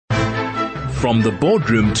From the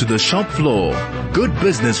boardroom to the shop floor, good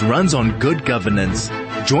business runs on good governance.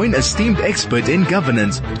 Join esteemed expert in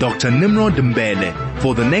governance, Dr. Nimrod Mbele,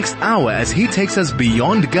 for the next hour as he takes us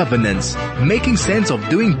beyond governance, making sense of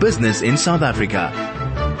doing business in South Africa.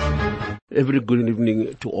 A very good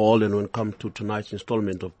evening to all, and welcome to tonight's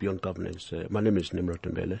installment of Beyond Governance. My name is Nimrod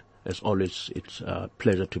Mbele. As always, it's a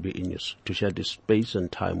pleasure to be in this, to share this space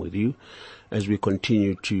and time with you as we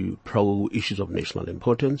continue to probe issues of national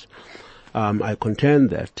importance. I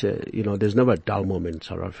contend that, there's never a dull moment in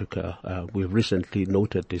South Africa. We've recently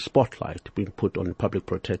noted the spotlight being put on the public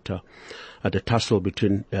protector at the tussle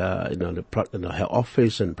between, her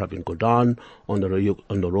office and Pravin Gordhan on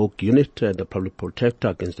the rogue unit and the public protector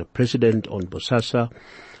against the president on Bosasa.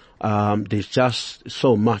 There's just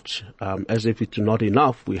so much, as if it's not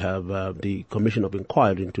enough. We have the Commission of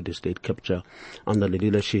Inquiry into the state capture under the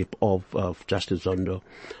leadership of Justice Zondo.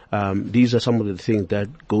 These are some of the things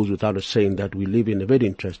that goes without a saying that we live in a very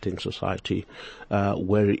interesting society,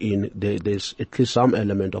 wherein there's at least some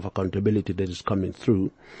element of accountability that is coming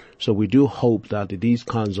through. So we do hope that these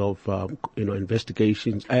kinds of,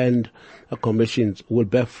 investigations and commissions will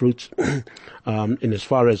bear fruits, in as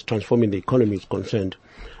far as transforming the economy is concerned.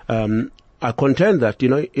 I contend that,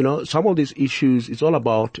 some of these issues, it's all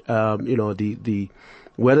about,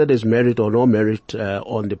 whether there's merit or no merit,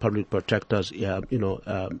 on the public protector's,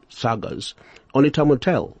 sagas. Only time will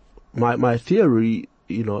tell. My theory,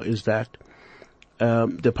 is that,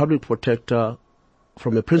 the public protector,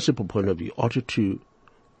 from a principal point of view, ought to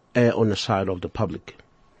err on the side of the public.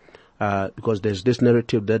 Because there's this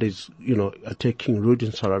narrative that is, taking root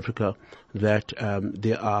in South Africa that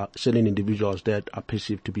there are certain individuals that are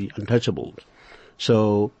perceived to be untouchables.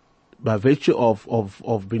 So, by virtue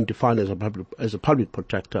of being defined as a public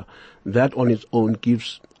protector, that on its own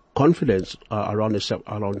gives confidence around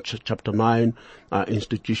Chapter 9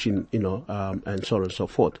 institution, and so on and so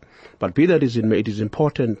forth. But be that as it may, it is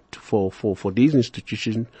important for these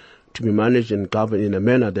institutions to be managed and governed in a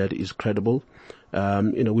manner that is credible,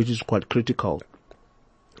 which is quite critical.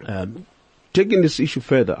 Taking this issue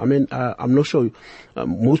further, I'm not sure,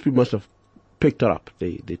 most people must have picked up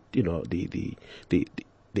the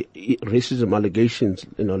racism allegations,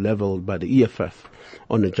 leveled by the EFF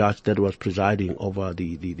on the judge that was presiding over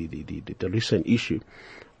the recent issue.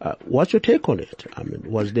 What's your take on it?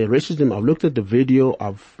 Was there racism? I've looked at the video.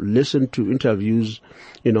 I've listened to interviews,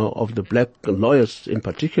 of the black lawyers in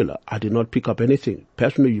particular. I did not pick up anything.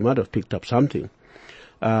 Personally, you might have picked up something.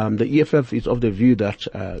 The EFF is of the view that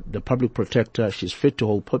the public protector, she's fit to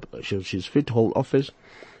hold office,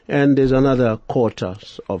 and there's another quarter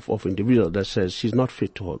of individuals that says she's not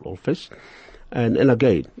fit to hold office. And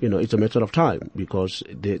again, it's a matter of time, because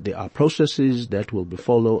there are processes that will be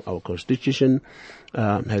followed. Our constitution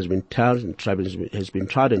has been tried and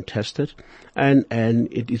tested, and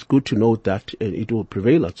it is good to note that it will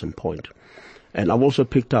prevail at some point. And I've also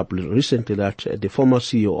picked up recently that the former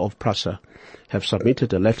CEO of PRASA have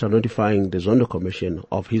submitted a letter notifying the Zondo Commission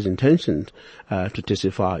of his intention to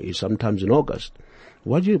testify sometimes in August.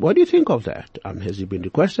 What do you think of that? Has he been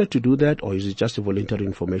requested to do that, or is it just a voluntary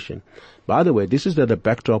information? By the way, this is the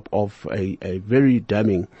backdrop of a very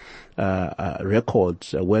damning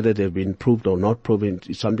records. Whether they've been proved or not proven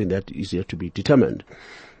is something that is yet to be determined.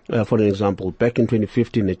 For an example, back in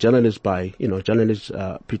 2015, a journalist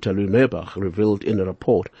Peter Louis Meybach revealed in a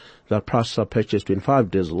report that PRASA purchased 25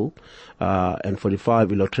 diesel and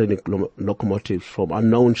 45 electronic locomotives from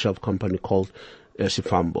unknown shelf company called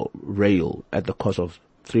Sifambo Rail at the cost of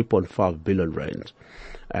 3.5 billion rand.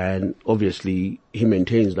 And obviously, he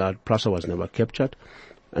maintains that PRASA was never captured.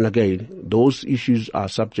 And again, those issues are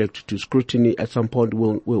subject to scrutiny. At some point,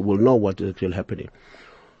 we'll know what is actually happening.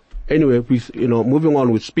 Anyway, moving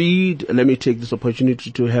on with speed, let me take this opportunity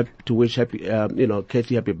to wish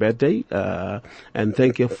Katie happy birthday, and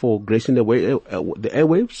thank you for gracing the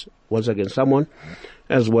airwaves. Once again, someone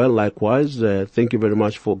as well, likewise, thank you very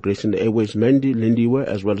much for gracing the airwaves, Mandy, Lindiwe,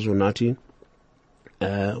 as well as Renati.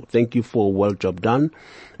 Thank you for well job done.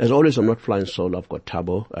 As always, I'm not flying solo. I've got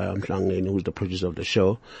Tabo, who's the producer of the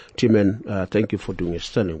show. Timen, thank you for doing a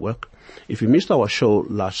sterling work. If you missed our show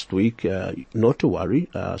last week, not to worry.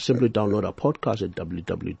 Simply download our podcast at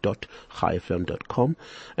www.highfm.com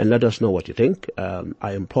and let us know what you think.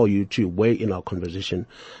 I implore you to weigh in our conversation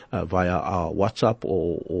via our WhatsApp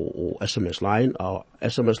or SMS line. Our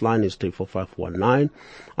SMS line is 34519.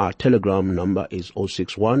 Our Telegram number is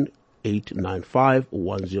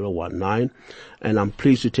 061-895-1019, and I'm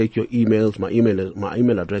pleased to take your emails. My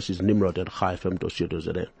email address is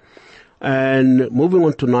nimrod@highfm.co.za. And moving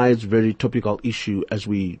on to tonight's very topical issue as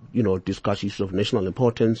we, discuss issues of national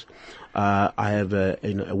importance, I have a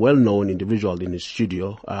well-known individual in the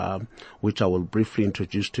studio, which I will briefly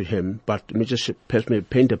introduce to him. But let me just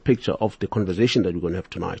paint a picture of the conversation that we're going to have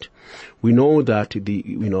tonight. We know that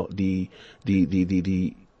the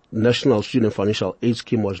National Student Financial Aid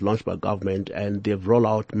Scheme was launched by government, and they've rolled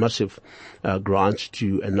out massive grants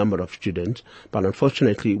to a number of students. But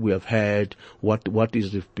unfortunately, we have had what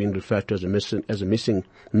is being referred to as a missing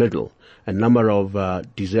middle. A number of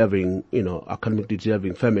academically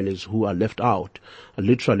deserving families who are left out,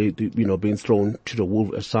 literally, being thrown to the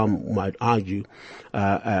wolves, as some might argue.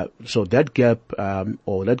 So that gap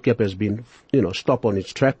has been, stopped on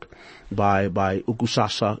its track by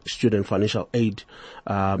UGUSASA Student Financial Aid.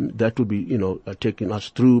 That will be, taking us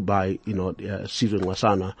through by, Sizwe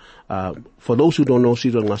Nxasana. For those who don't know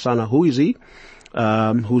Sizwe Nxasana, who is he?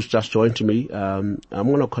 Who's just joined me. I'm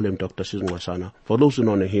going to call him Dr. Sizwe Nxasana. For those who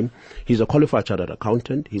don't know him, he's a qualified chartered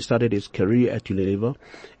accountant. He started his career at Unilever.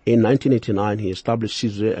 In 1989, he established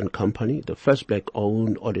Sizwe and Company, the first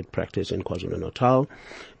black-owned audit practice in KwaZulu-Natal.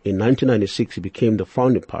 In 1996, he became the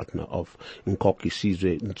founding partner of Nkoki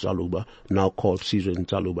Sizwe Nxasana, now called Sizwe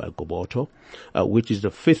Nxasana Goboto, which is the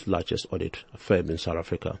fifth largest audit firm in South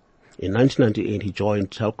Africa. In 1998, he joined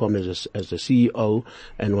Telkom as the CEO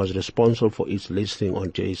and was responsible for its listing on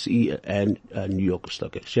JSE and New York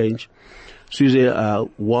Stock Exchange. Sizwe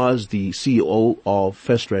was the CEO of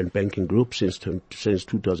First Rand Banking Group since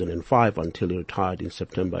 2005 until he retired in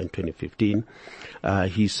September in 2015.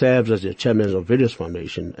 He serves as the chairman of various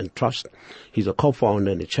foundations and trusts. He's a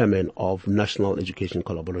co-founder and the chairman of National Education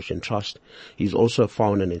Collaboration Trust. He's also a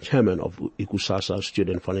founder and chairman of UGUSASA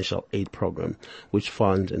Student Financial Aid Program, which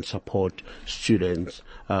funds and support students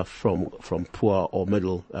from poor or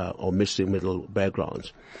middle or missing middle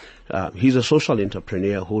backgrounds. He's a social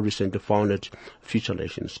entrepreneur who recently founded Future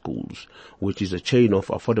Nation Schools, which is a chain of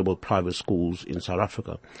affordable private schools in South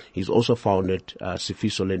Africa. He's also founded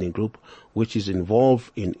Sifiso Learning Group, which is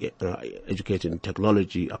involved in educating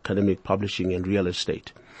technology, academic publishing, and real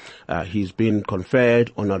estate. He's been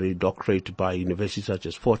conferred honorary doctorate by universities such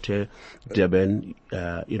as Forte, Durban,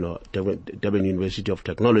 Durban University of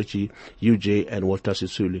Technology, UJ, and Walter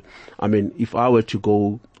Sisulu. I mean, if I were to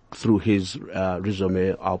go through his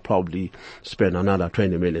resume, I'll probably spend another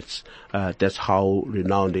 20 minutes. That's how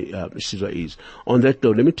renowned Sizwe is. On that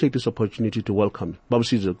note, let me take this opportunity to welcome Baba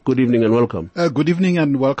Sizwe. Good evening and welcome. Good evening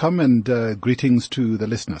and welcome, and greetings to the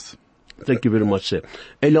listeners. Thank you very much, sir.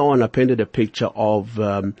 Earlier on, I painted a picture of,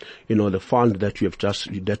 the fund that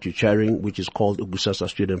you're chairing, which is called UGUSASA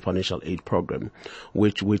Student Financial Aid Program,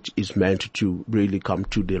 which is meant to really come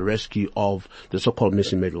to the rescue of the so-called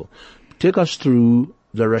missing middle. Take us through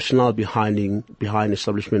the rationale behind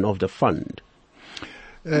establishment of the fund.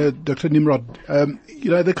 Dr. Nimrod,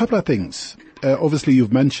 there are a couple of things. Obviously,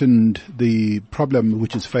 you've mentioned the problem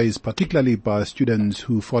which is faced particularly by students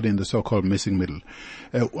who fall in the so-called missing middle.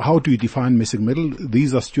 How do you define missing middle?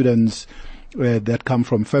 These are students that come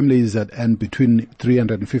from families that earn between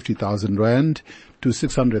 350,000 Rand to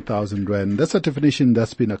 600,000 Rand. That's a definition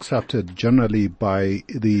that's been accepted generally by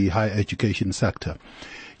the higher education sector.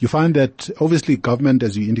 You find that obviously government,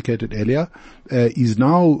 as you indicated earlier, is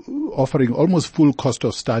now offering almost full cost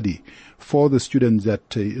of study for the students that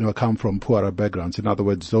come from poorer backgrounds. In other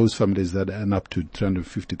words, those families that earn up to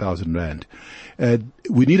 350,000 Rand.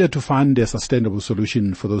 We needed to find a sustainable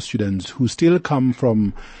solution for those students who still come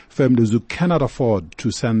from families who cannot afford to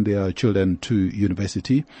send their children to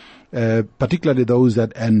university, particularly those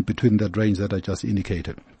that earn between that range that I just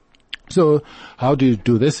indicated. So how do you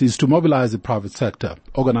do this? Is to mobilize the private sector,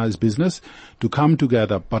 organize business to come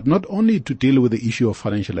together, but not only to deal with the issue of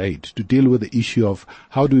financial aid, to deal with the issue of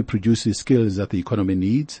how do we produce the skills that the economy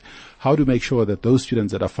needs, how to make sure that those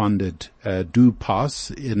students that are funded do pass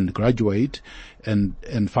and graduate and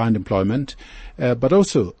find employment, but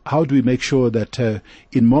also how do we make sure that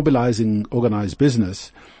in mobilizing organized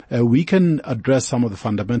business, we can address some of the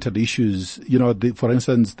fundamental issues. For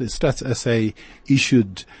instance, the Stats SA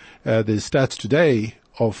issued the stats today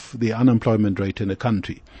of the unemployment rate in the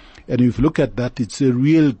country. And if you look at that, it's a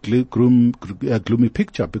real gloomy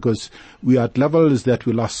picture, because we are at levels that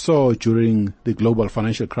we last saw during the global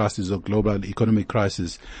financial crisis or global economic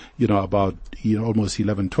crisis, about almost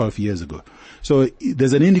 11, 12 years ago. So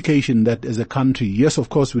there's an indication that as a country, yes, of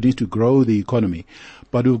course, we need to grow the economy,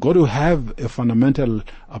 but we've got to have a fundamental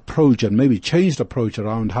approach and maybe changed approach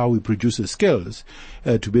around how we produce the skills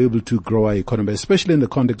to be able to grow our economy, especially in the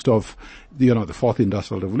context of the fourth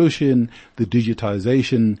industrial revolution, the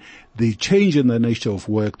digitization, the change in the nature of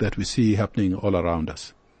work that we see happening all around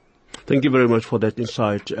us. Thank you very much for that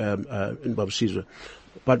insight, Bob Sizwe.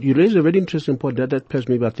 But you raise a very interesting point that perhaps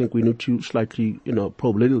maybe I think we need to slightly,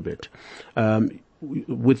 probe a little bit,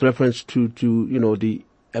 with reference to, the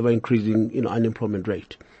ever increasing, unemployment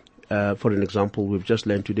rate. For an example, we've just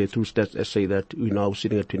learned today through Stats SA that we're now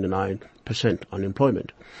sitting at 29%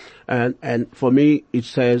 unemployment. And for me, it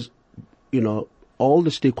says, all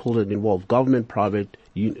the stakeholders involved, government, private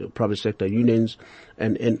sector, unions,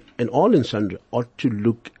 and all in sundry ought to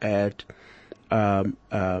look at,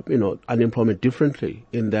 unemployment differently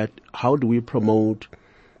in that how do we promote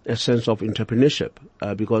a sense of entrepreneurship?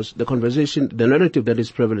 Because the narrative that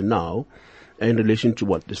is prevalent now in relation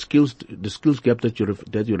to the skills gap that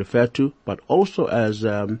you refer to, but also as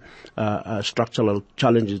structural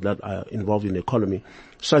challenges that are involved in the economy,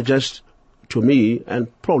 suggests to me and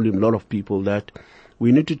probably a lot of people that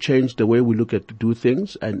we need to change the way we look at do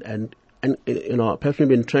things and perhaps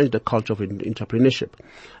maybe entrench the culture of entrepreneurship,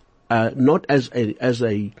 not as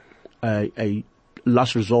a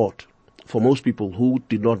last resort for most people who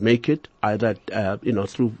did not make it either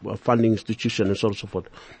through a funding institution and so on and so forth.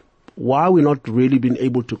 Why are we not really being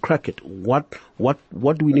able to crack it? What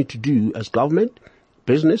do we need to do as government,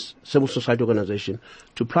 business, civil society organization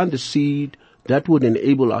to plant the seed that would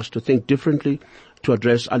enable us to think differently to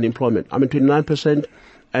address unemployment? 29%,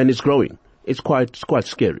 and it's growing. It's quite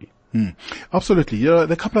scary. Absolutely. There are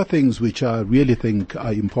a couple of things which I really think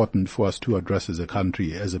are important for us to address as a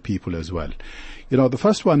country, as a people as well. The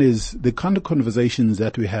first one is the kind of conversations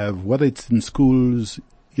that we have, whether it's in schools,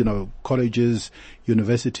 colleges,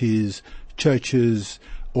 universities, churches,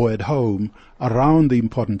 or at home, around the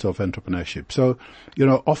importance of entrepreneurship. So,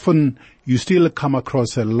 often you still come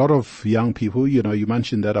across a lot of young people, you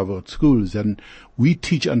mentioned that about schools, and we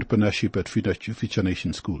teach entrepreneurship at Future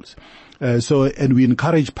Nation schools. And we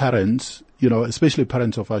encourage parents, especially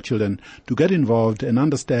parents of our children, to get involved and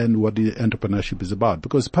understand what the entrepreneurship is about,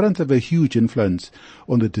 because parents have a huge influence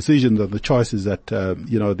on the decisions and the choices that,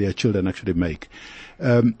 their children actually make.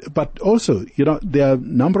 But also, there are a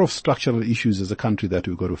number of structural issues as a country that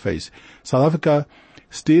we've got to face. South Africa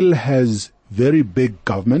still has very big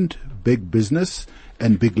government, big business,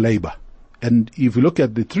 and big labor. And if you look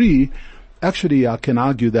at the three, actually I can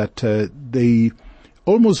argue that they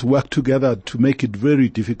almost work together to make it very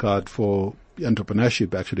difficult for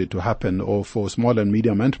entrepreneurship actually to happen, or for small and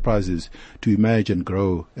medium enterprises to emerge and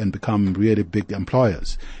grow and become really big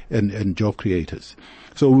employers and job creators.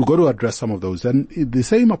 So we've got to address some of those. And the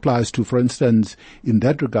same applies to, for instance, in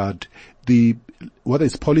that regard, whether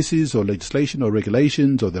it's policies or legislation or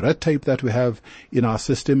regulations or the red tape that we have in our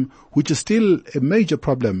system, which is still a major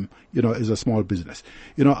problem, as a small business.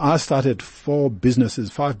 I started 5 businesses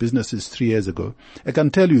 3 years ago. I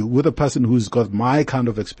can tell you, with a person who's got my kind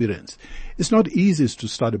of experience, it's not easy to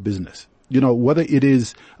start a business. Whether it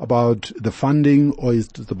is about the funding or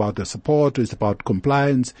it's about the support or it's about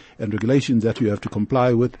compliance and regulations that you have to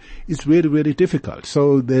comply with, it's really, really difficult.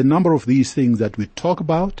 So there are a number of these things that we talk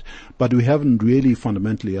about, but we haven't really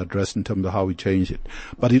fundamentally addressed in terms of how we change it.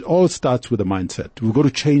 But it all starts with a mindset. We've got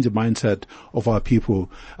to change the mindset of our people.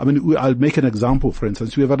 I'll make an example, for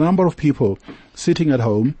instance. We have a number of people sitting at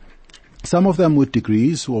home, some of them with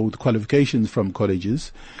degrees or with qualifications from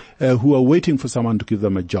colleges, who are waiting for someone to give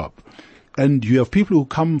them a job. And you have people who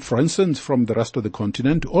come, for instance, from the rest of the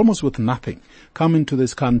continent, almost with nothing, come into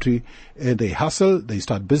this country, and they hustle, they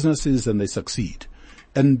start businesses, and they succeed.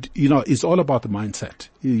 And, it's all about the mindset,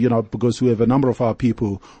 because we have a number of our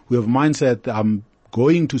people who have mindset, I'm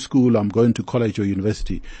going to school, I'm going to college or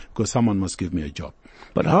university, because someone must give me a job.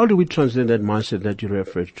 But how do we translate that mindset that you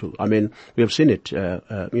referred to? We have seen it,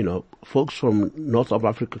 folks from north of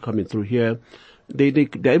Africa coming through here,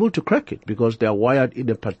 they're able to crack it because they are wired in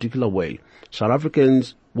a particular way. South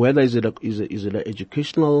Africans, whether is it an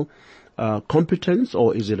educational competence,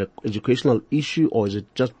 or is it an educational issue, or is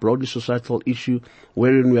it just broadly societal issue,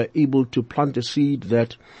 wherein we are able to plant a seed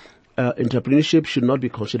that entrepreneurship should not be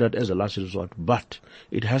considered as a last resort, but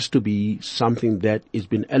it has to be something that is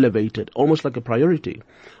being elevated, almost like a priority.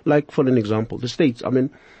 Like, for an example, the States,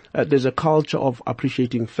 there's a culture of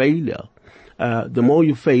appreciating failure. The more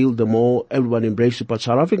you fail, the more everyone embraces it. But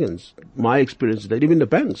South Africans, my experience is that even the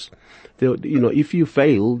banks, if you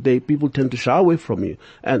fail, people tend to shy away from you.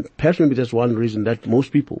 And personally, that's one reason that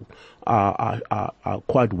most people are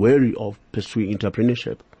quite wary of pursuing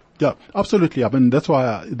entrepreneurship. Yeah, absolutely. That's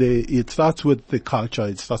why it starts with the culture.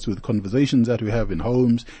 It starts with conversations that we have in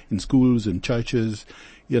homes, in schools, in churches.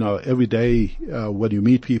 Every day when you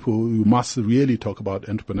meet people, you must really talk about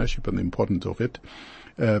entrepreneurship and the importance of it.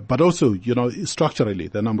 But also, structurally,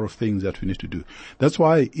 the number of things that we need to do. That's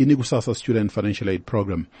why in ikusasa Student Financial Aid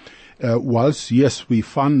Program, whilst, yes, we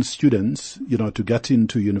fund students, to get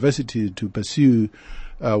into university to pursue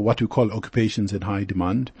what we call occupations in high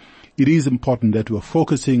demand, it is important that we're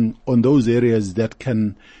focusing on those areas that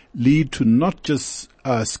can lead to not just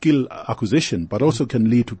skill acquisition, but also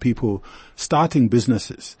can lead to people starting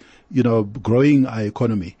businesses, growing our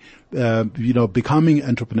economy, becoming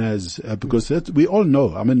entrepreneurs, because we all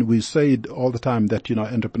know, we say it all the time that,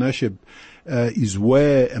 entrepreneurship is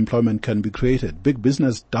where employment can be created. Big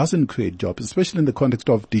business doesn't create jobs, especially in the context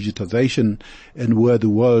of digitization and where the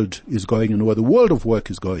world is going and where the world of work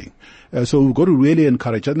is going. So we've got to really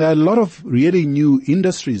encourage, and there are a lot of really new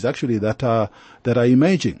industries actually that are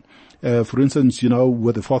emerging. For instance,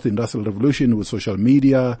 with the fourth industrial revolution, with social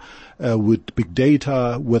media, with big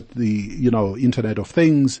data, with the, Internet of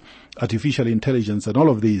Things, artificial intelligence and all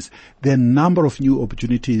of these, there are a number of new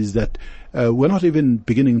opportunities that we're not even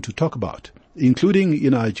beginning to talk about, including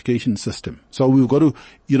in our education system. So we've got to,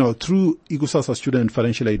 through ikusasa Student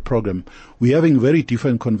Financial Aid Program, we're having very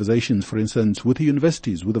different conversations, for instance, with the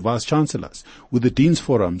universities, with the vice chancellors, with the deans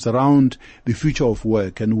forums around the future of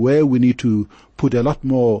work and where we need to put a lot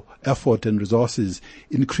more effort and resources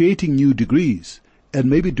in creating new degrees and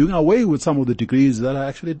maybe doing away with some of the degrees that are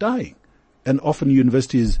actually dying. And often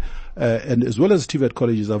universities, and as well as TVET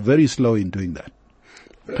colleges, are very slow in doing that.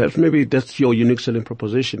 Perhaps maybe that's your unique selling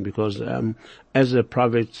proposition, because as a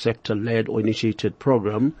private sector-led or initiated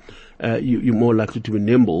program, you're more likely to be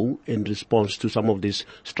nimble in response to some of these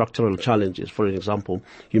structural challenges. For example,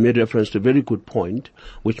 you made reference to a very good point,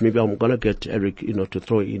 which maybe I'm going to get Eric, to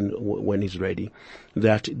throw in when he's ready,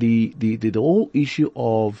 that the whole issue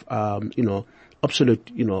of, absolute,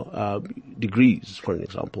 degrees, for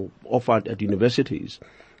example, offered at universities,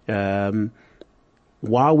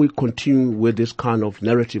 while we continue with this kind of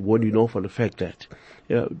narrative, when you know for the fact that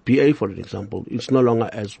BA, for example, it's no longer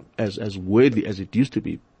as worthy as it used to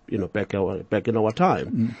be, back in our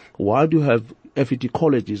time. Why do you have FET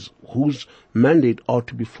colleges whose mandate ought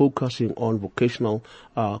to be focusing on vocational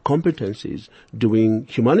competencies doing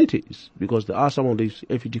humanities? Because there are some of these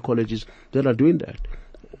FET colleges that are doing that.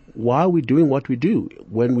 Why are we doing what we do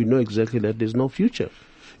when we know exactly that there's no future?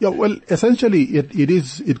 Yeah, well, essentially,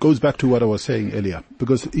 it goes back to what I was saying earlier,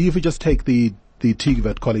 because if you just take the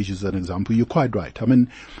TVET colleges as an example, you're quite right.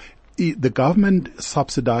 The government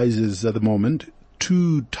subsidizes at the moment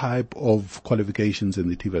two type of qualifications in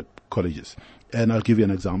the TVET colleges. And I'll give you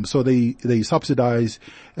an example. So they subsidize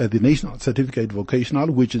the National Certificate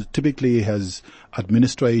Vocational, which typically has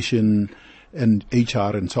administration and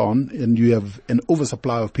HR and so on, and you have an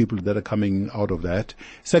oversupply of people that are coming out of that.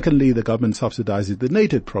 Secondly, the government subsidizes the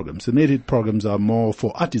NATED programs. The NATED programs are more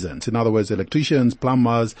for artisans, in other words, electricians,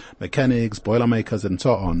 plumbers, mechanics, boilermakers, and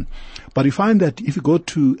so on. But you find that if you go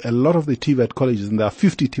to a lot of the TVET colleges, and there are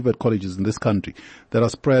 50 TVET colleges in this country that are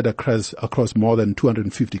spread across more than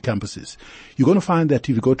 250 campuses, you're going to find that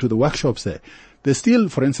if you go to the workshops there, there's still,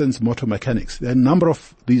 for instance, motor mechanics. There are a number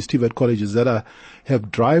of these TVET colleges that have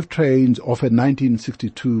drivetrains of a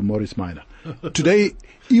 1962 Morris Minor. Today,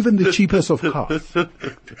 even the cheapest of cars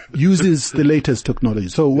uses the latest technology.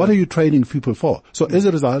 So what are you training people for? So as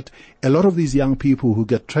a result, a lot of these young people who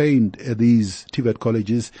get trained at these TVET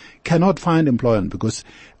colleges cannot find employment because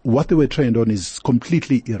what they were trained on is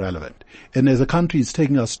completely irrelevant. And as a country, it's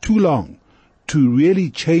taking us too long to really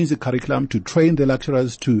change the curriculum, to train the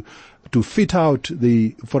lecturers, to fit out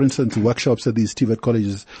for instance, workshops at these TVET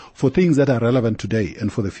colleges for things that are relevant today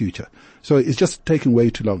and for the future. So it's just taking way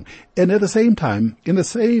too long. And at the same time, on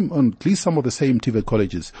at least some of the same TVET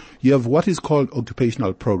colleges, you have what is called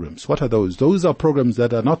occupational programs. What are those? Those are programs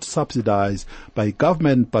that are not subsidized by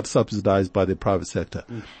government, but subsidized by the private sector,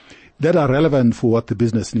 that are relevant for what the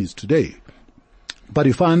business needs today. But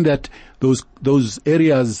you find that those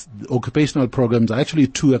areas, occupational programs, are actually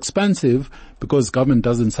too expensive because government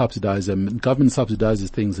doesn't subsidize them. Government subsidizes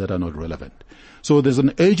things that are not relevant. So there's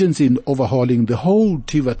an urgency in overhauling the whole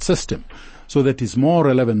TVET system so that it's more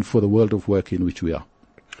relevant for the world of work in which we are.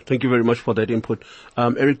 Thank you very much for that input.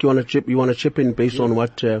 Eric, you want to chip in based on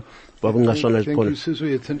what Babu Nxasana has pointed? Thank you,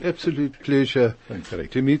 Sizwe. It's an absolute pleasure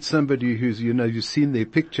to meet somebody who's, you've seen their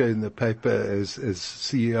picture in the paper as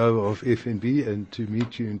CEO of FNB, and to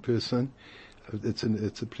meet you in person. It's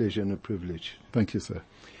a pleasure and a privilege. Thank you, sir.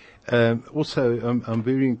 Also, I'm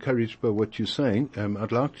very encouraged by what you're saying.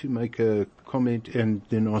 I'd like to make a comment and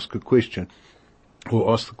then ask a question,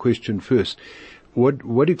 or ask the question first.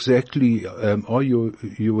 What exactly are your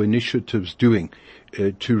initiatives doing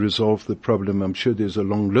to resolve the problem? I'm sure there's a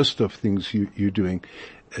long list of things you're doing.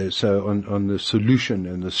 So on the solution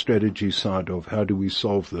and the strategy side of how do we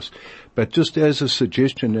solve this. But just as a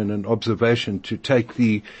suggestion and an observation to take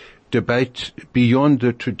the debate beyond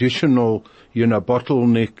the traditional,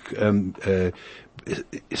 bottleneck,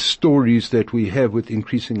 stories that we have with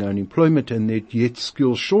increasing unemployment and yet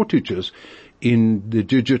skill shortages in the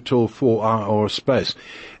digital 4IR space.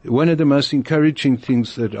 One of the most encouraging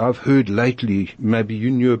things that I've heard lately, maybe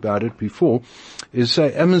you knew about it before, is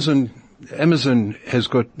say Amazon has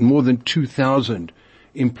got more than 2,000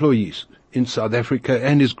 employees in South Africa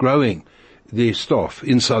and is growing their staff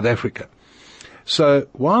in South Africa. So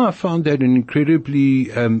while I found that an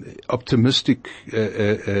incredibly optimistic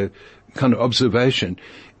kind of observation,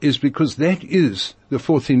 is because that is the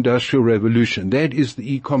fourth industrial revolution. That is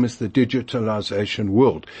the e-commerce, the digitalization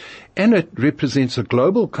world. And it represents a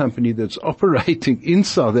global company that's operating in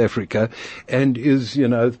South Africa and is,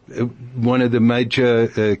 one of the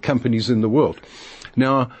major companies in the world.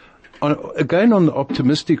 Now, again on the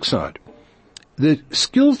optimistic side, the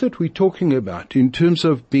skills that we're talking about in terms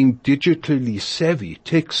of being digitally savvy,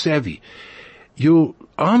 tech savvy,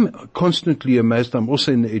 I'm constantly amazed, I'm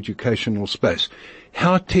also in the educational space,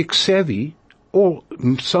 how tech savvy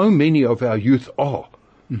so many of our youth are.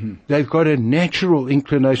 Mm-hmm. They've got a natural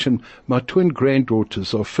inclination. My twin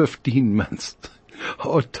granddaughters are 15 months,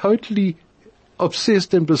 are totally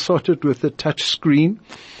obsessed and besotted with the touch screen,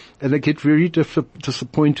 and they get very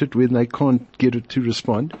disappointed when they can't get it to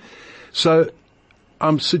respond. So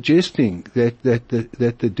I'm suggesting that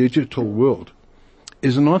the digital world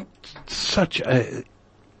is not such a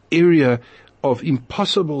area of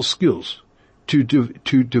impossible skills to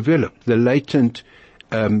develop the latent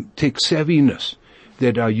tech savviness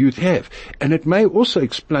that our youth have. And it may also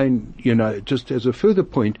explain, just as a further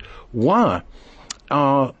point, why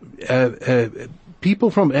our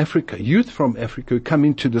people from Africa, youth from Africa who come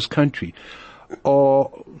into this country are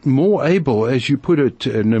more able, as you put it,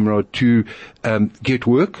 Nimrod, to get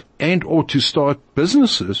work and or to start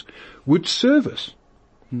businesses which service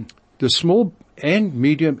the small and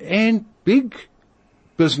medium and big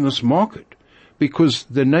business market, because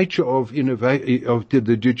the nature of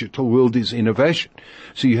the digital world is innovation.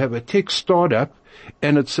 So you have a tech startup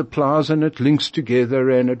and it supplies and it links together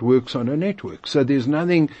and it works on a network. So there's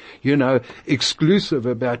nothing, exclusive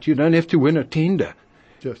about, you don't have to win a tender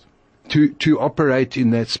to operate in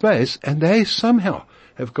that space. And they somehow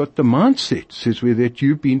have got the mindset, Sizwe, that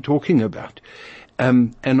you've been talking about.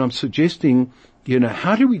 And I'm suggesting,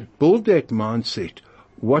 how do we build that mindset?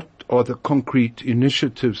 What are the concrete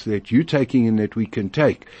initiatives that you're taking and that we can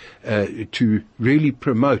take to really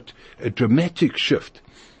promote a dramatic shift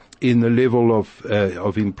in the level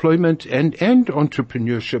of employment and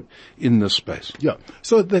entrepreneurship in this space? Yeah.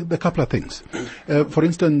 So the couple of things. For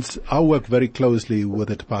instance, I work very closely with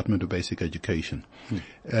the Department of Basic Education.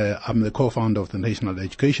 I'm the co-founder of the National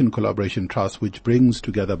Education Collaboration Trust, which brings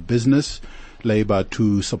together business, labor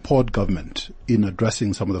to support government in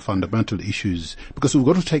addressing some of the fundamental issues, because we've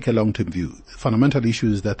got to take a long-term view, fundamental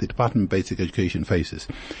issues that the Department of Basic Education faces.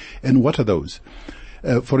 And what are those?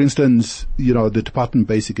 For instance, the Department of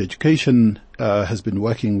Basic Education has been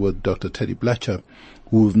working with Dr. Teddy Bletcher,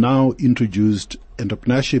 who've now introduced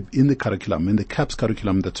entrepreneurship in the curriculum, in the CAPS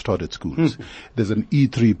curriculum that's taught at schools. Mm-hmm. There's an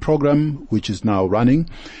E3 program which is now running.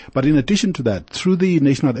 But in addition to that, through the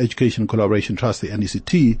National Education Collaboration Trust, the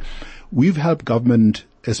NECT, we've helped government,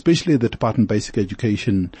 especially the Department of Basic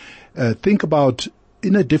Education, think about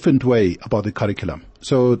in a different way about the curriculum.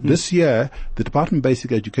 So this year, the Department of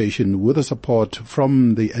Basic Education, with the support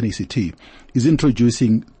from the NECT, is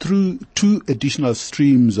introducing through 2 additional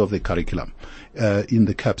streams of the curriculum in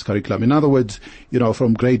the CAPS curriculum. In other words,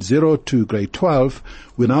 from grade 0 to grade 12,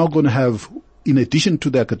 we're now going to have, in addition to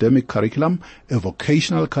the academic curriculum, a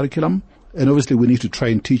vocational curriculum. And obviously we need to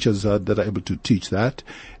train teachers that are able to teach that.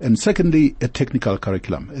 And secondly, a technical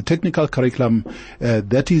curriculum. A technical curriculum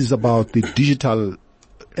that is about the digital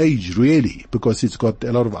age, really, because it's got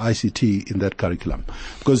a lot of ICT in that curriculum.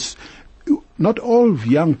 Because not all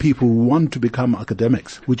young people want to become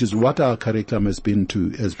academics, which is what our curriculum has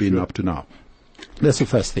been up to now. That's the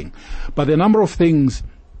first thing. But a number of things,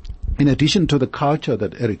 in addition to the culture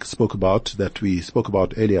that Eric spoke about, that we spoke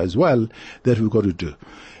about earlier as well, that we've got to do.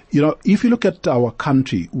 If you look at our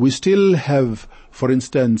country, we still have for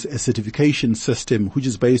instance, a certification system which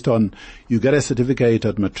is based on you get a certificate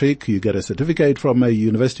at matric, you get a certificate from a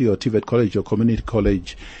university or TVET college or community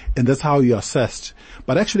college, and that's how you're assessed.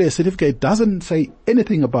 But actually a certificate doesn't say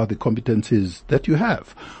anything about the competencies that you have,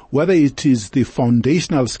 whether it is the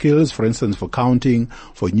foundational skills, for instance, for counting,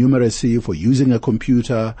 for numeracy, for using a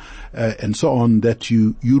computer, and so on, that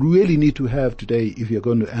you really need to have today if you're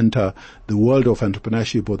going to enter the world of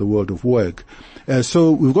entrepreneurship or the world of work.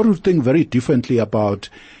 So we've got to think very differently about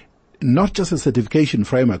not just a certification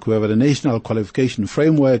framework. We have a national qualification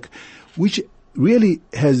framework which really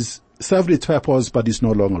has served its purpose but is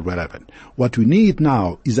no longer relevant. What we need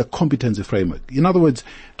now is a competency framework. In other words,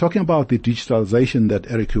 talking about the digitalization that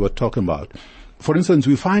Eric, you were talking about, for instance,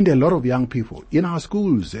 we find a lot of young people in our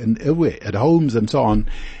schools and everywhere, at homes and so on.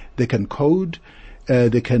 They can code,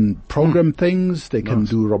 they can program things, they can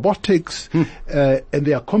do robotics, and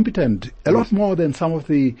they are competent a lot more than some of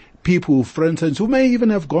the people, for instance, who may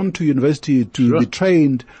even have gone to university to be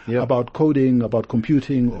trained about coding, about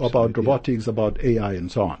computing, about robotics, about AI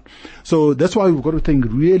and so on. So that's why we've got to think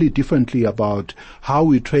really differently about how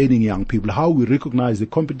we're training young people, how we recognize the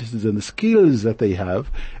competencies and the skills that they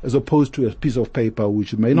have, as opposed to a piece of paper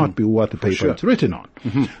which may not be what the paper is written on.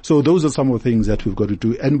 So those are some of the things that we've got to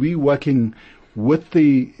do. And we're working with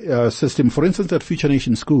the system, for instance, at Future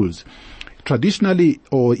Nation schools. Traditionally,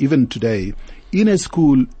 or even today, in a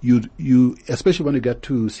school, you, especially when you get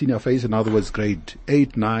to senior phase, in other words, grade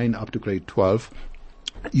 8, 9, up to grade 12,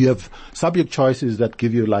 you have subject choices that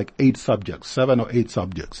give you like 8 subjects, 7 or 8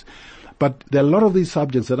 subjects. But there are a lot of these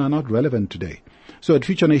subjects that are not relevant today. So at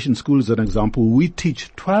Future Nation schools, as an example, we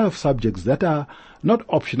teach 12 subjects that are not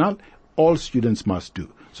optional, all students must do.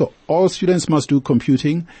 So all students must do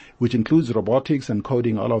computing, which includes robotics and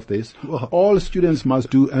coding, all of this. All students must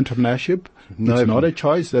do entrepreneurship. It's not a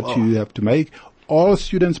choice that you have to make. All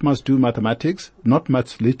students must do mathematics, not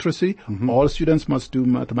maths literacy. All students must do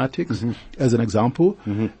mathematics, as an example.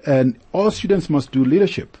 And all students must do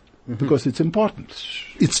leadership, because it's important.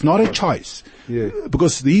 It's not a choice.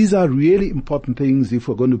 Because these are really important things if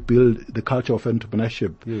we're going to build the culture of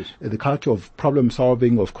entrepreneurship, the culture of problem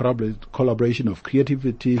solving, of collaboration, of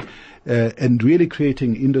creativity, and really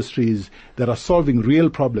creating industries that are solving real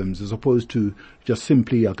problems as opposed to just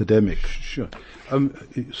simply academic.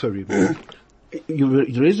 Sorry. You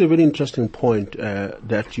raised a very interesting point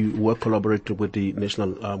that you work collaborative with the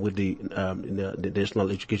national the National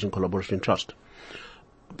Education Collaboration Trust.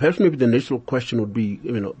 Perhaps maybe the natural question would be,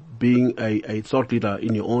 being a thought leader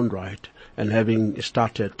in your own right and having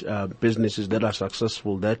started businesses that are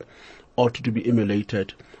successful that ought to be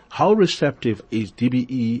emulated, how receptive is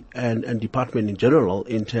DBE and department in general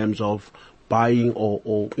in terms of buying or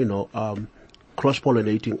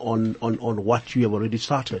cross-pollinating on what you have already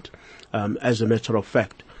started? As a matter of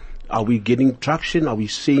fact, are we getting traction? Are we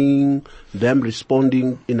seeing them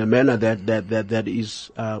responding in a manner that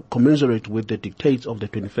is commensurate with the dictates of the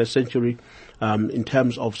 21st century? In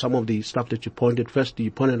terms of some of the stuff that you pointed, firstly,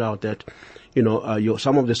 you pointed out that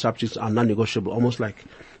some of the subjects are non-negotiable, almost like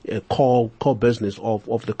a core business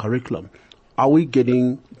of the curriculum. Are we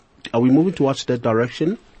moving towards that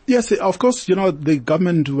direction? Yes, of course, the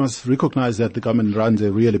government must recognize that the government runs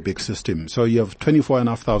a really big system. So you have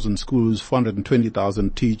 24,500 schools,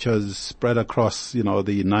 420,000 teachers spread across, the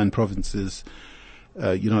 9 provinces,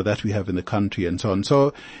 that we have in the country and so on.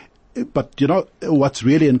 So, but, what's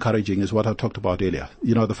really encouraging is what I talked about earlier.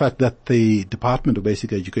 The fact that the Department of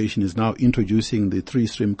Basic Education is now introducing the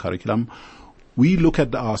 3-stream curriculum. We look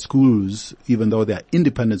at our schools, even though they are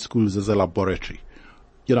independent schools, as a laboratory.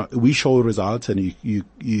 We show results and we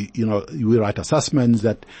write assessments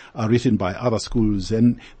that are written by other schools,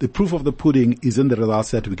 and the proof of the pudding is in the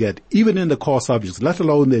results that we get, even in the core subjects, let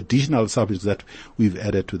alone the additional subjects that we've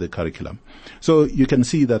added to the curriculum. So you can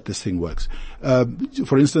see that this thing works.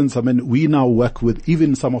 For instance, we now work with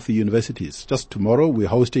even some of the universities. Just tomorrow, we're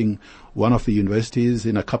hosting one of the universities.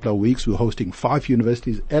 In a couple of weeks, we're hosting 5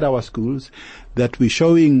 universities at our schools that we're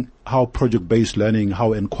showing how project-based learning,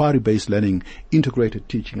 how inquiry-based learning, integrated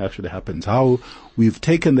teaching actually happens, how we've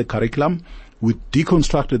taken the curriculum, we've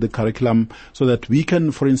deconstructed the curriculum so that we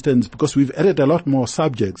can, for instance, because we've added a lot more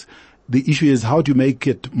subjects, the issue is how do you make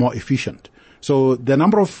it more efficient? So the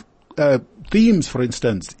number of themes, for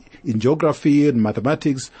instance, in geography and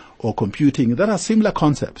mathematics or computing, that are similar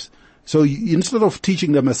concepts. So instead of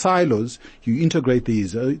teaching them as silos, you integrate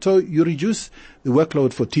these. So you reduce the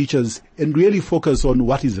workload for teachers and really focus on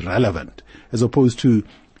what is relevant, as opposed to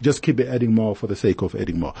just keep adding more for the sake of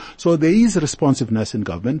adding more. So there is responsiveness in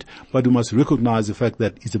government, but we must recognize the fact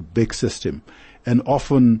that it's a big system. And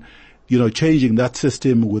often, changing that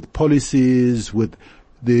system with policies, with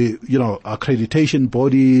the, accreditation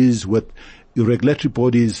bodies, with regulatory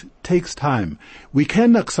bodies, takes time. We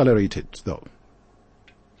can accelerate it though.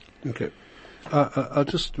 Okay. I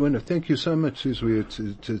just want to thank you so much,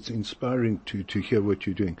 Sizwe. It's inspiring to hear what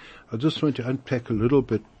you're doing. I just want to unpack a little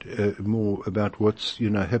bit more about what's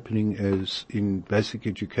happening as in basic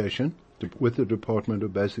education with the Department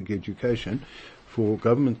of Basic Education for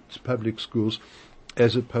government public schools,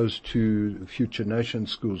 as opposed to future nation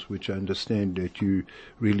schools, which I understand that you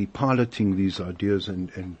really piloting these ideas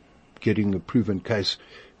and getting a proven case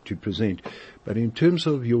to present. But in terms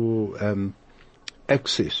of your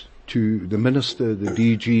access to the minister, the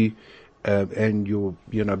DG, and your,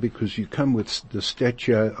 because you come with the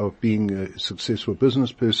stature of being a successful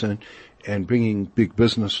business person and bringing big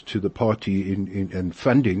business to the party in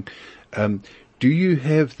funding, do you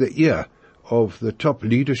have the ear of the top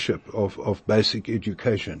leadership of basic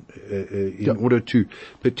education in order to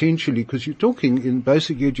potentially, because you're talking in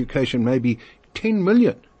basic education maybe 10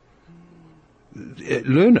 million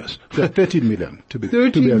learners. 13 million to be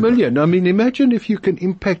 13 million. I mean, imagine if you can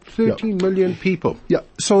impact 13 million people. Yeah.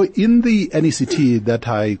 So in the NECT that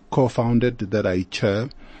I co-founded, that I chair,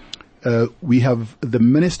 we have the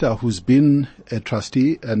minister who's been a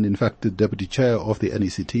trustee and in fact the deputy chair of the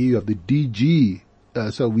NECT. You have the DG.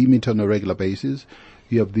 So we meet on a regular basis.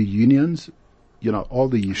 You have the unions, all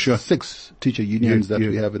the 6 teacher unions that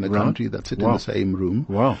we have in the country that sit in the same room.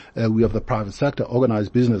 Wow. We have the private sector,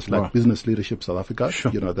 organized business like Business Leadership South Africa,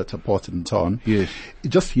 that supports and so on. Yes.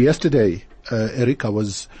 Just yesterday, Eric, I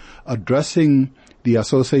was addressing the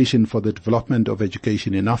Association for the Development of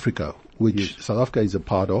Education in Africa, which South Africa is a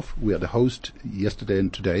part of. We are the host yesterday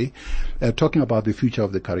and today, talking about the future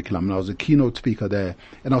of the curriculum. And I was a keynote speaker there,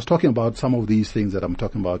 and I was talking about some of these things that I'm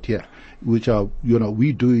talking about here, which are,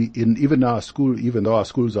 we do in even our school, even though our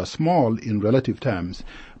schools are small in relative terms,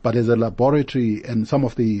 but as a laboratory and some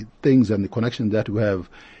of the things and the connections that we have.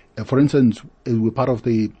 For instance, we're part of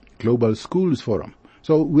the Global Schools Forum.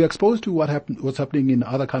 So we're exposed to what's happening in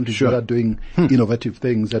other countries that are doing innovative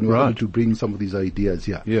things, and we're able to bring some of these ideas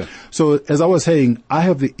here. Yeah. So as I was saying, I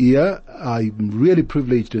have the ear. I'm really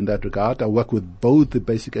privileged in that regard. I work with both the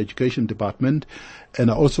Basic Education Department, and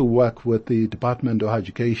I also work with the Department of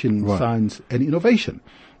Education, Science and Innovation.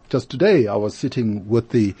 Just today, I was sitting with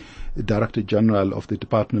the Director General of the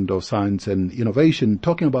Department of Science and Innovation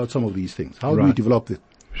talking about some of these things. How do we develop the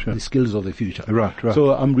skills of the future? Right.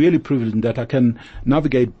 So I'm really privileged in that I can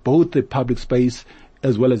navigate both the public space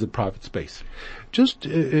as well as the private space. Just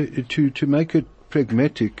to make it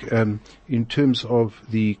pragmatic, in terms of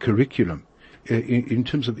the curriculum, in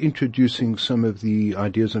terms of introducing some of the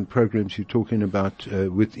ideas and programs you're talking about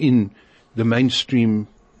within the mainstream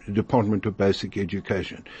Department of Basic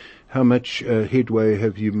Education, how much headway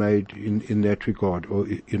have you made in that regard, or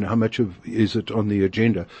how much is it on the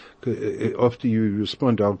agenda? After you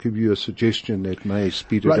respond, I'll give you a suggestion that may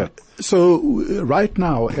speed it up. So right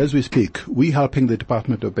now, as we speak, we're helping the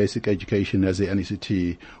Department of Basic Education as the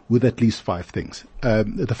NECT with at least 5 things.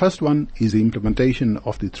 The first one is the implementation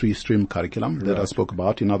of the 3-stream curriculum that I spoke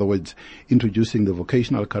about. In other words, introducing the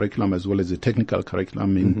vocational curriculum as well as the technical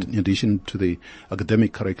curriculum in addition to the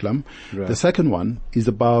academic curriculum. The second one is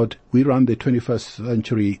about, we run the 21st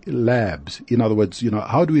century labs. In other words,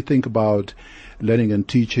 how do we think about learning and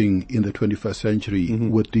teaching in the 21st century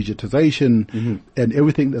with digitization and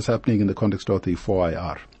everything that's happening in the context of the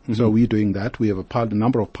 4IR. So we're doing that. We have a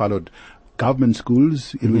number of pilot government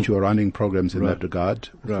schools in which we're running programs in that regard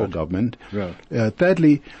for government.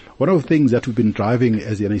 Thirdly, one of the things that we've been driving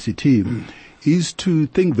as the NECT is to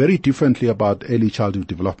think very differently about early childhood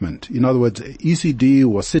development. In other words, ECD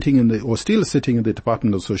was still sitting in the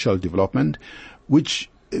Department of Social Development, which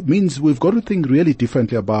means we've got to think really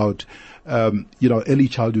differently about early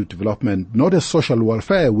childhood development, not as social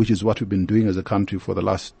welfare, which is what we've been doing as a country for the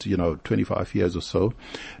last, 25 years or so,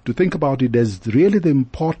 to think about it as really the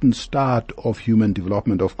important start of human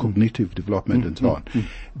development, of cognitive development and so on.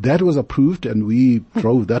 That was approved, and we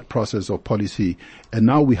drove that process of policy, and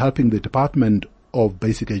now we're helping the Department of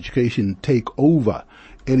Basic Education take over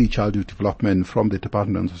early childhood development from the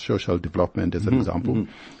Department of Social Development, as an example.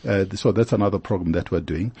 So that's another program that we're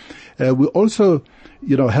doing. We're also,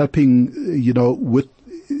 helping, with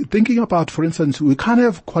thinking about, for instance, we can't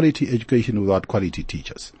have quality education without quality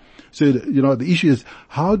teachers. So, the issue is,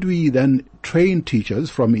 how do we then train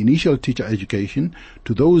teachers from initial teacher education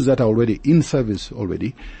to those that are already in service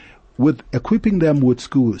already, with equipping them with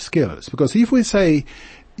school skills? Because if we say,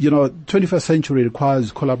 21st century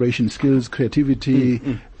requires collaboration skills, creativity,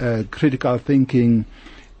 critical thinking,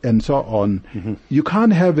 and so on. You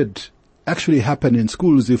can't have it actually happen in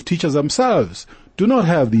schools if teachers themselves do not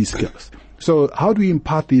have these skills. So how do we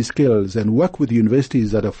impart these skills and work with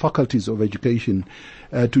universities that are faculties of education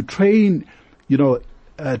to train,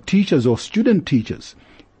 teachers or student teachers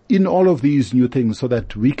in all of these new things so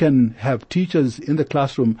that we can have teachers in the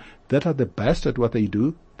classroom that are the best at what they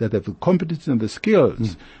do, that have the competence and the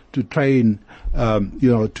skills to train,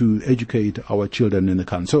 to educate our children in the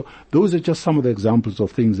country. So those are just some of the examples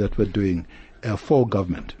of things that we're doing for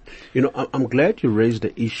government. I'm glad you raised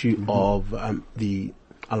the issue of the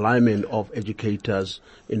alignment of educators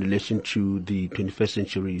in relation to the 21st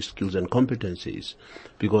century skills and competencies,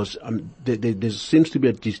 because there seems to be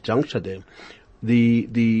a disjuncture there.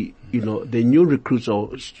 The new recruits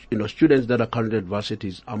or students that are currently at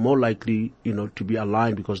varsities are more likely to be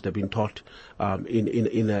aligned because they've been taught in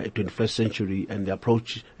the 21st century, and the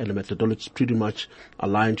approach and the methodology is pretty much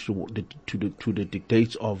aligned to the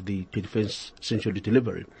dictates of the 21st century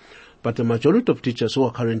delivery. But the majority of teachers who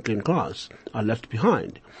are currently in class are left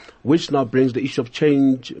behind, which now brings the issue of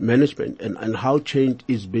change management and how change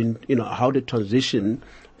is being, how the transition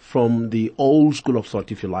from the old school of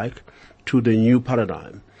thought, if you like, to the new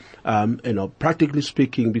paradigm. Practically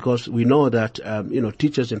speaking, because we know that,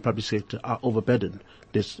 teachers in public sector are overburdened.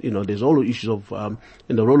 There's all the issues of,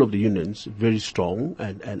 the role of the unions, very strong,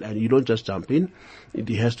 and you don't just jump in. It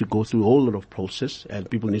has to go through a whole lot of process, and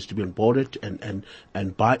people needs to be onboarded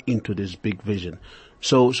and buy into this big vision.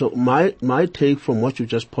 So my take from what you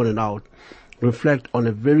just pointed out reflect on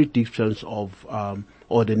a very deep sense of,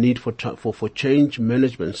 or the need for change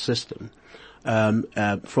management system.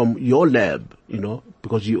 From your lab,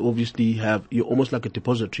 because you obviously you're almost like a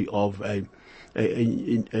depository of a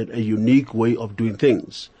unique way of doing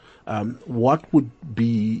things. What would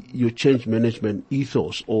be your change management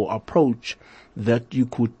ethos or approach that you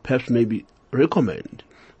could perhaps maybe recommend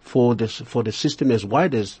for the system as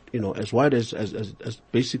wide as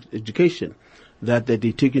basic education that they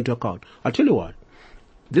take into account? I'll tell you what,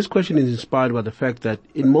 this question is inspired by the fact that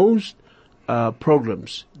in most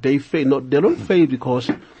programs, they fail. They don't fail because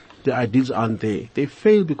the ideas aren't there. They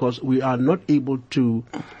fail because we are not able to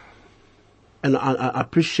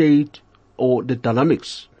appreciate or the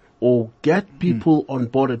dynamics or get people on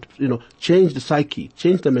board. Change the psyche,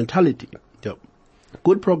 change the mentality. Yep.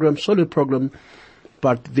 Good program, solid program,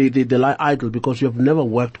 but they lie idle because you have never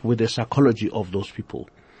worked with the psychology of those people,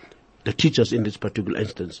 the teachers in this particular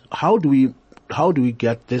instance. How do we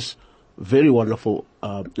get this very wonderful,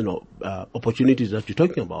 opportunities that you're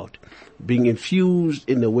talking about being infused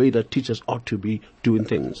in the way that teachers ought to be doing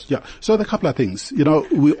things? Yeah. So there are a couple of things.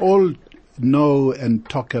 We all know and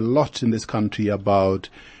talk a lot in this country about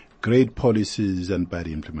great policies and bad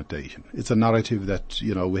implementation. It's a narrative that,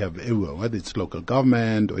 we have everywhere, whether it's local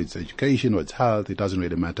government or it's education or it's health, it doesn't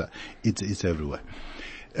really matter. It's everywhere.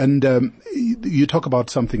 And you talk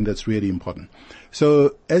about something that's really important.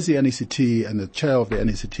 So as the NECT and the chair of the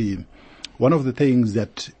NECT, one of the things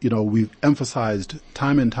that, we've emphasized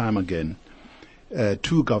time and time again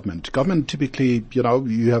to government. Government typically,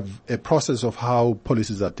 you have a process of how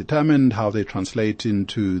policies are determined, how they translate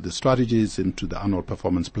into the strategies, into the annual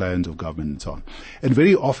performance plans of government and so on. And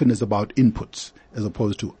very often it's about inputs as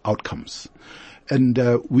opposed to outcomes. And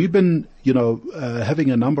we've been, having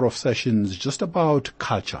a number of sessions just about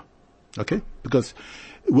culture, okay? Because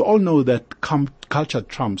we all know that culture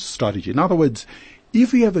trumps strategy. In other words,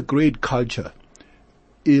 if we have a great culture,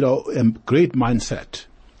 a great mindset,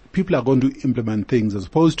 people are going to implement things as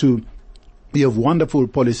opposed to we have wonderful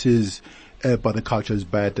policies, but the culture is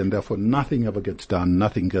bad and therefore nothing ever gets done,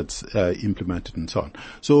 nothing gets implemented and so on.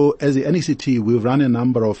 So as the NECT, we've run a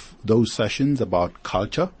number of those sessions about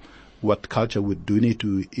culture. What culture do we need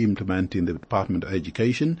to implement in the Department of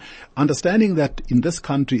Education, understanding that in this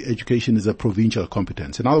country, education is a provincial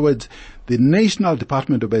competence. In other words, the National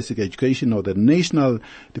Department of Basic Education or the National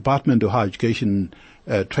Department of Higher Education,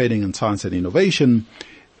 Training and Science and Innovation,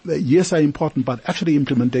 yes, are important, but actually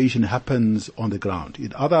implementation happens on the ground.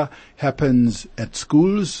 It either happens at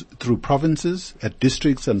schools through provinces, at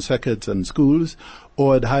districts and circuits and schools,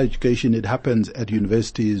 or at higher education, it happens at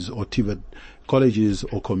universities or TVET colleges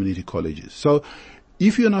or community colleges. So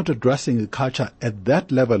if you're not addressing the culture at that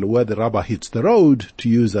level where the rubber hits the road, to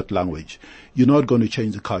use that language, you're not going to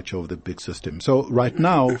change the culture of the big system. So right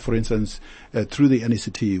now, for instance, through the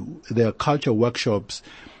NECT, there are culture workshops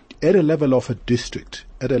at a level of a district,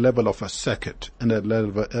 at a level of a circuit, and at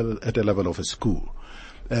a level of a school.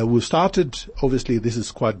 We started, obviously this is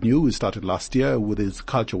quite new, we started last year with these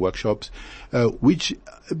culture workshops, which,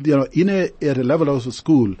 at a level of a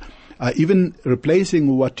school, even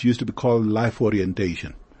replacing what used to be called life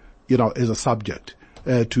orientation, as a subject.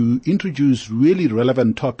 to introduce really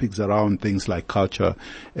relevant topics around things like culture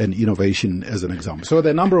and innovation, as an example. So there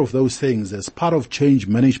are a number of those things as part of change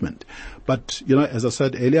management. But, as I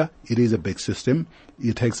said earlier, it is a big system.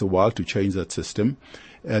 It takes a while to change that system.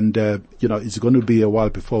 And, it's going to be a while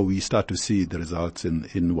before we start to see the results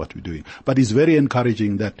in what we're doing. But it's very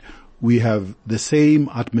encouraging that we have the same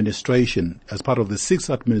administration as part of the sixth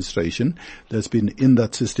administration that's been in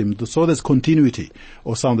that system. So there's continuity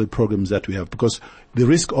of some of the programs that we have, because the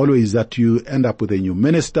risk always is that you end up with a new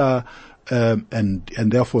minister, and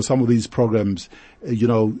therefore some of these programs,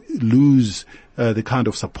 lose the kind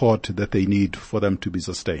of support that they need for them to be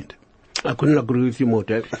sustained. I couldn't agree with you more,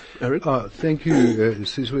 Dave. Eric? Thank you,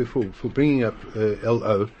 Sizwe, for bringing up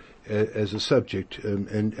LO as a subject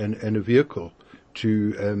and a vehicle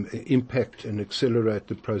to impact and accelerate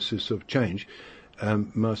the process of change.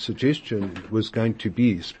 My suggestion was going to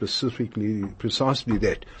be precisely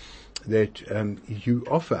that you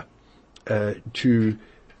offer to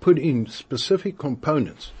put in specific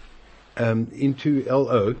components into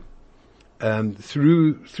LO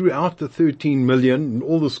throughout the 13 million and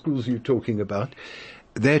all the schools you're talking about,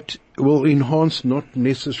 that will enhance, not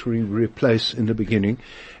necessarily replace in the beginning.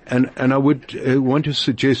 And I would want to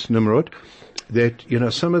suggest, Nimrod, that,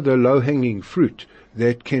 some of the low-hanging fruit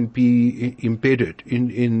that can be embedded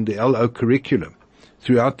in the LO curriculum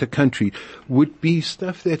throughout the country would be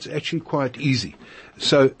stuff that's actually quite easy.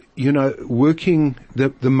 So, working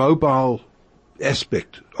the mobile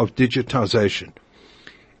aspect of digitization.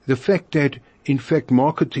 The fact that, in fact,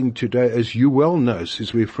 marketing today, as you well know,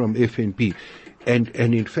 since we're from FNB, and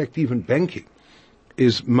in fact even banking,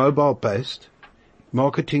 is mobile-based.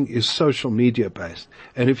 Marketing is social media-based.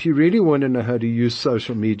 And if you really want to know how to use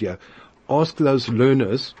social media, ask those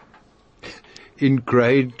learners in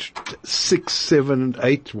grade 6, 7,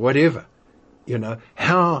 8, whatever,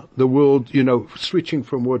 how the world, switching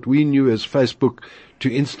from what we knew as Facebook to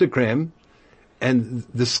Instagram, and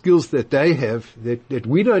the skills that they have that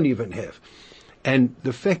we don't even have. And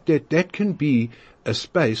the fact that can be a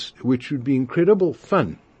space which would be incredible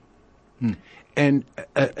fun. And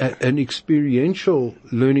an experiential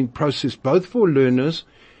learning process, both for learners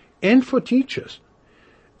and for teachers,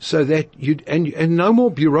 so that and no more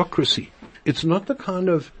bureaucracy. It's not the kind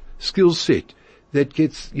of skill set that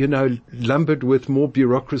gets, lumbered with more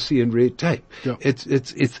bureaucracy and red tape. Yeah.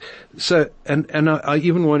 It's so, and I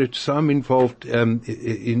even wanted to, so I'm involved,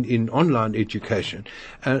 in online education,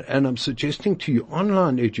 and I'm suggesting to you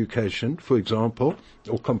online education, for example,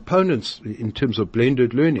 or components in terms of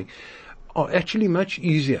blended learning, are actually much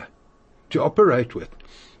easier to operate with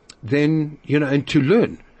than, and to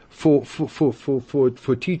learn for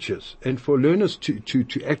teachers and for learners to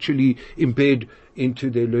actually embed into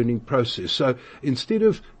their learning process. So instead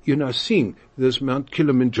of, seeing this Mount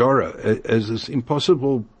Kilimanjaro as this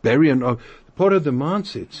impossible barrier, part of the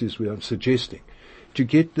mindset is I'm suggesting to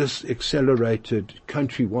get this accelerated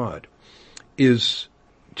countrywide is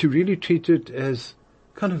to really treat it as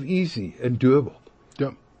kind of easy and doable.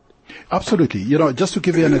 Yeah. Absolutely. Just to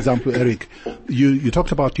give you an example, Eric, you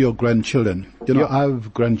talked about your grandchildren. I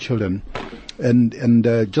have grandchildren, and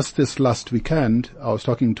just this last weekend, I was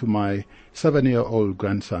talking to my 7-year-old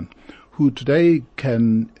grandson, who today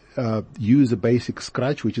can use a basic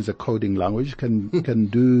Scratch, which is a coding language, can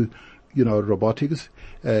do, robotics,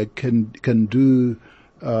 can do,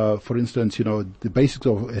 for instance, the basics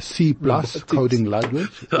of a C+ coding language,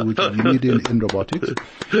 which you need in robotics.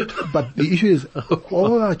 But the issue is,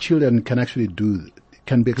 all our children can actually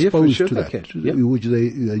can be exposed to that, which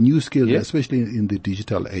is a new skill, especially in the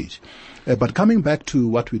digital age. But coming back to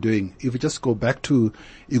what we're doing, if we just go back to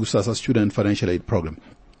IGUSASA Student Financial Aid Program,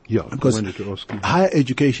 because higher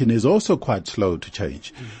education is also quite slow to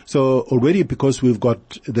change. So already, because we've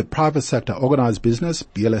got the private sector, organized business,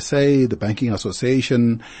 BLSA, the Banking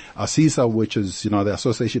Association, ASISA, which is, the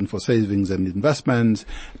Association for Savings and Investments,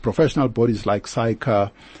 professional bodies like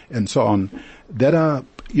SAICA, and so on, that are,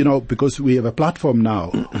 because we have a platform now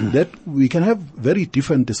that we can have very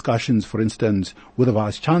different discussions, for instance, with the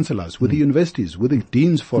vice chancellors, with the universities, with the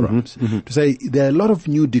deans forums, to say there are a lot of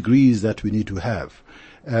new degrees that we need to have.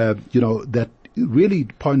 That really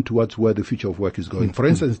point towards where the future of work is going. For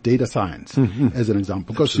instance, data science, as an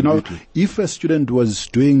example. Because, if a student was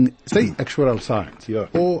doing, say, actuarial science,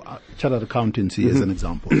 or chartered accountancy, as an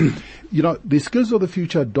example, the skills of the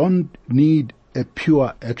future don't need a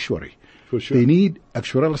pure actuary. For sure. They need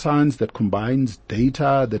actuarial science that combines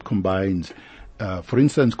data, that combines, for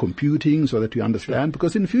instance, computing, so that you understand.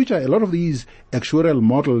 Because in the future, a lot of these actuarial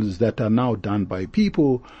models that are now done by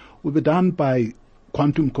people will be done by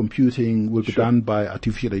quantum computing, will be done by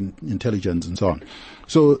artificial intelligence and so on.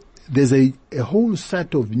 So there's a whole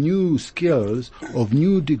set of new skills, of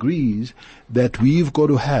new degrees that we've got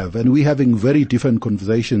to have, and we're having very different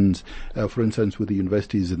conversations, for instance, with the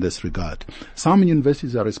universities in this regard. Some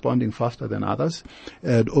universities are responding faster than others,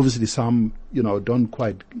 and obviously some, don't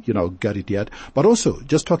quite, get it yet. But also,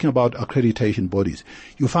 just talking about accreditation bodies,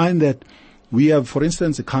 you find that we have, for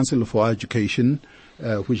instance, the Council for Education,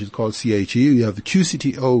 which is called CHE. You have the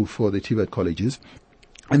QCTO for the TVET colleges.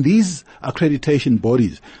 And these accreditation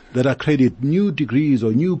bodies that accredit new degrees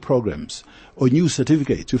or new programs or new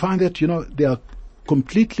certificates, you find that, they are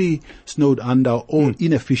completely snowed under or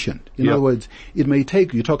inefficient. In other words, it may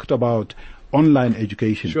take, you talked about online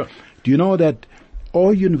education. Sure. Do you know that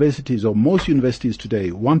all universities or most universities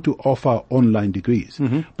today want to offer online degrees?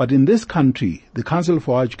 Mm-hmm. But in this country, the Council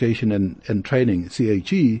for Education and Training,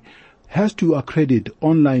 CHE, has to accredit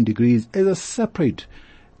online degrees as a separate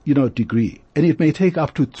degree. And it may take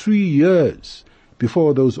up to 3 years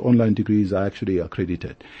before those online degrees are actually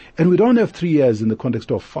accredited. And we don't have 3 years in the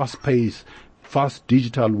context of fast-paced, fast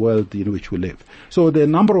digital world in which we live. So there are a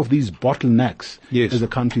number of these bottlenecks as a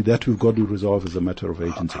country that we've got to resolve as a matter of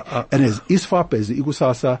agency. And as ISFAP, as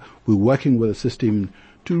IGUSASA, we're working with the system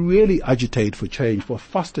to really agitate for change, for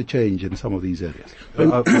faster change in some of these areas.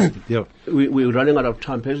 We're running out of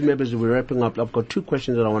time. Maybe as we're wrapping up, I've got two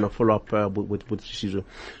questions that I want to follow up with Sizwe,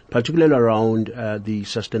 particularly around the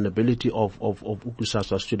sustainability of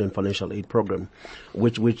IGUSASA student financial aid program,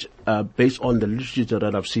 which based on the literature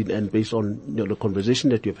that I've seen and based on the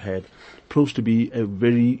conversation that you've had, proves to be a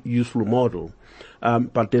very useful model.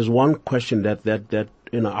 But there's one question that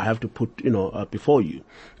I have to put before you,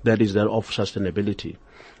 that is that of sustainability.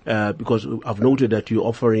 Because I've noted that you're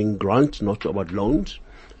offering grants, not about loans.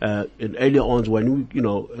 And earlier on, when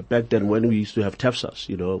we, back then when we used to have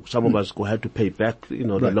TEFSAs, some of us had to pay back, the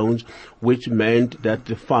loans, which meant that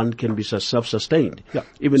the fund can be self-sustained,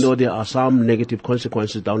 even though there are some negative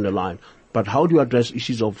consequences down the line. But how do you address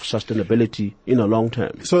issues of sustainability in the long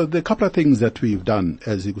term? So there are a couple of things that we've done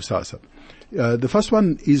as IGUSASA. The first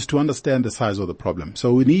one is to understand the size of the problem.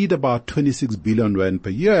 So we need about 26 billion rand per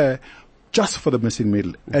year just for the missing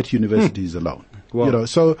middle at universities alone. Wow.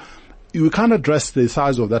 So we can't address the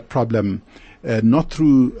size of that problem not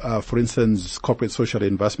through, for instance, corporate social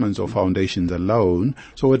investments or foundations alone.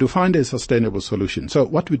 So we had to find a sustainable solution. So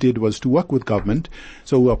what we did was to work with government.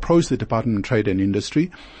 So we approached the Department of Trade and Industry.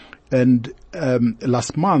 And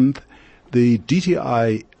last month, the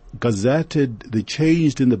DTI gazetted the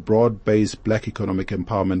change in the broad-based Black Economic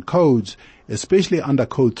Empowerment codes, especially under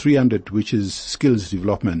Code 300, which is skills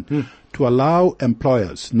development, to allow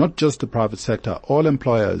employers, not just the private sector, all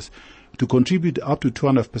employers, to contribute up to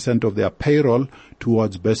 200% of their payroll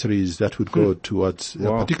towards bursaries that would go towards,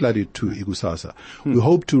 particularly to IGUSASA. We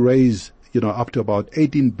hope to raise up to about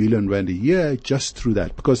 18 billion rand a year just through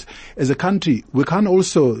that. Because as a country, we can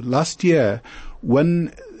also, last year,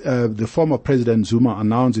 when the former President Zuma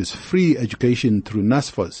announced his free education through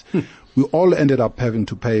NSFAS, we all ended up having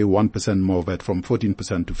to pay 1% more VAT, from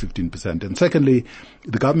 14% to 15%. And secondly,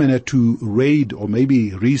 the government had to raid or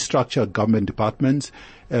maybe restructure government departments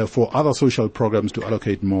for other social programs to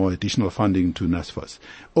allocate more additional funding to NSFAS.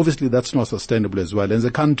 Obviously, that's not sustainable as well. As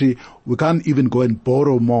a country, we can't even go and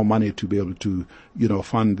borrow more money to be able to,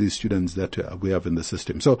 fund these students that we have in the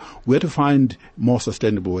system. So we had to find more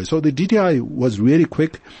sustainable ways. So the DTI was really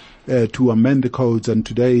quick to amend the codes, and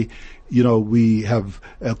today, we have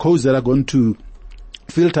codes that are going to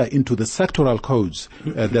filter into the sectoral codes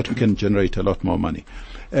that we can generate a lot more money.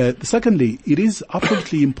 Secondly, it is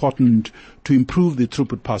absolutely important to improve the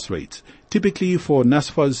throughput pass rates. Typically for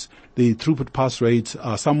NSFAS, the throughput pass rates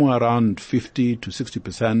are somewhere around 50 to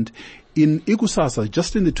 60%. In IGUSASA,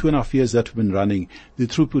 just in the 2.5 years that we've been running, the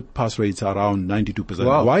throughput pass rates are around 92%.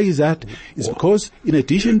 Wow. Why is that? It's because in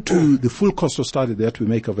addition to the full cost of study that we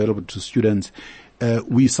make available to students,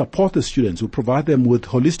 we support the students. We provide them with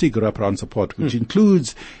holistic wraparound support, which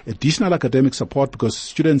includes additional academic support because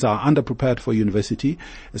students are underprepared for university.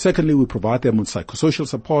 Secondly, we provide them with psychosocial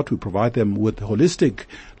support. We provide them with holistic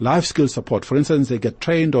life skill support. For instance, they get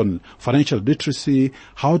trained on financial literacy,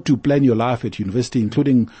 how to plan your life at university,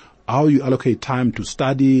 including how you allocate time to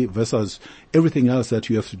study versus everything else that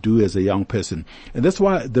you have to do as a young person. And that's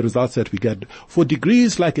why the results that we get for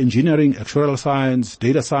degrees like engineering, actuarial science,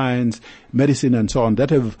 data science, medicine, and so on, that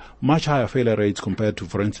have much higher failure rates compared to,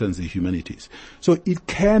 for instance, the humanities. So it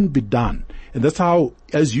can be done. And that's how,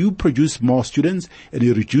 as you produce more students and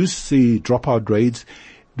you reduce the dropout rates,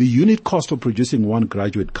 the unit cost of producing one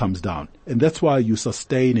graduate comes down. And that's why you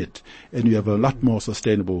sustain it and you have a lot more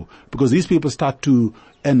sustainable, because these people start to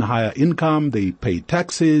earn higher income, they pay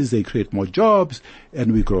taxes, they create more jobs,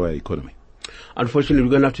 and we grow our economy. Unfortunately, we're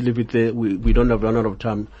going to have to leave it there. We don't have run out of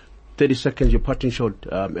time. 30 seconds, your parting shot,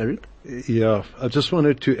 Eric. Yeah, I just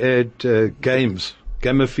wanted to add games.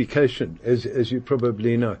 Gamification, as you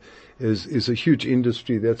probably know, is a huge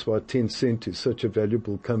industry. That's why Tencent is such a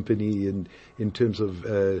valuable company in terms of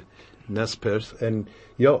Naspers. And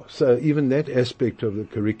yeah, so even that aspect of the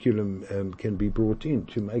curriculum can be brought in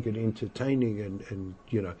to make it entertaining and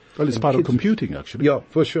you know. Well, it's part of computing, actually. Yeah,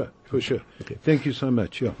 for sure. Okay. Thank you so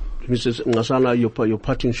much. Yeah, Mrs. Nxasana, your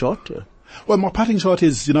parting shot. Well, my parting shot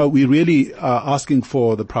is, we really are asking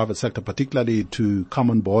for the private sector particularly to come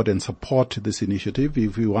on board and support this initiative.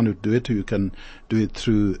 If you want to do it, you can do it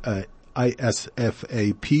through isfap.co.za,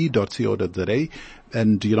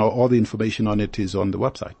 and, all the information on it is on the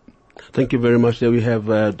website. Thank you very much. There we have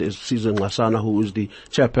Sizwe Nxasana, who is the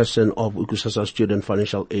chairperson of Ukusasa Student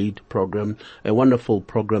Financial Aid Program, a wonderful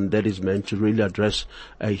program that is meant to really address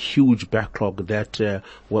a huge backlog that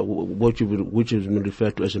which is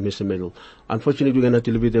referred to as a missing middle. Unfortunately, we're going to have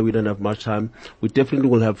to leave it there. We don't have much time. We definitely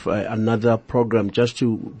will have another program just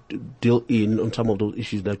to deal in on some of those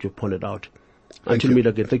issues that you pointed out. Until we meet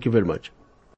again, thank you very much.